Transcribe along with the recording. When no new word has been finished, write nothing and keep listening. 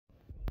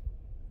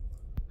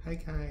Hi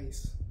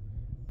guys,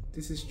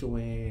 this is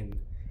Joanne,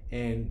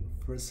 and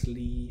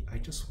firstly I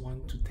just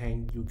want to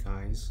thank you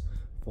guys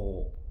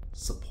for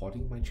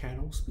supporting my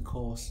channels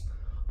because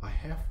I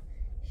have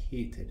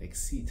hit and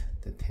exceed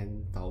the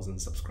 10,000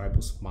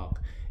 subscribers mark,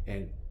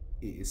 and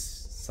it is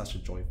such a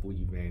joyful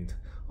event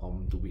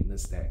to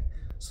witness that.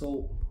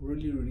 So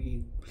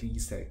really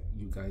pleased that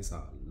you guys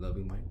are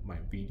loving my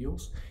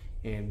videos,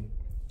 and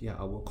yeah,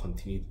 I will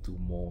continue to do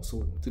more.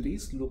 So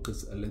today's look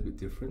is a little bit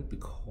different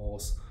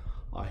because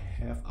I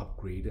have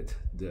upgraded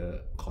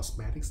the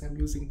cosmetics I'm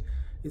using.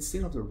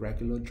 Instead of the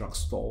regular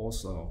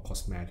drugstores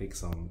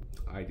cosmetics,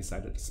 I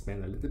decided to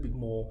spend a little bit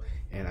more,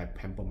 and I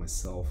pamper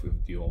myself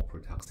with Dior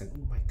products. And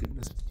oh my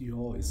goodness,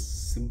 Dior is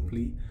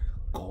simply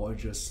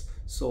gorgeous.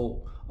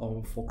 So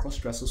for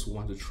cross-dressers who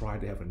want to try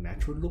to have a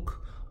natural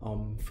look,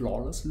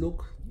 flawless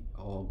look,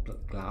 or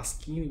glass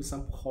skin, if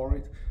some call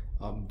it,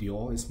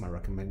 Dior is my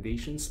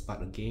recommendations.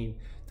 But again,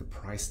 the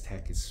price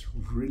tag is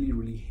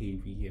really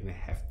heavy and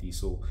hefty,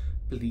 so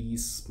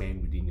please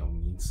spend within your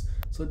means.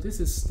 So this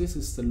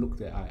is the look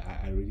that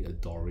I really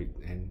adore it,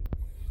 and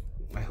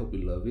I hope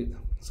you love it.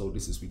 So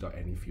this is without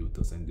any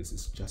filters, and this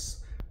is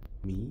just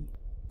me,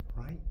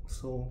 right?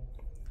 So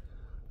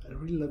I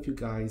really love you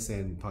guys,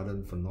 and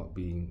pardon for not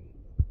being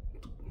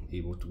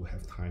able to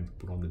have time to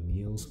put on the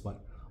nails, but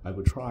I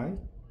will try.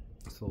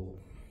 So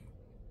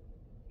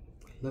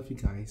love you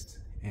guys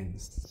and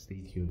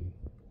stay tuned.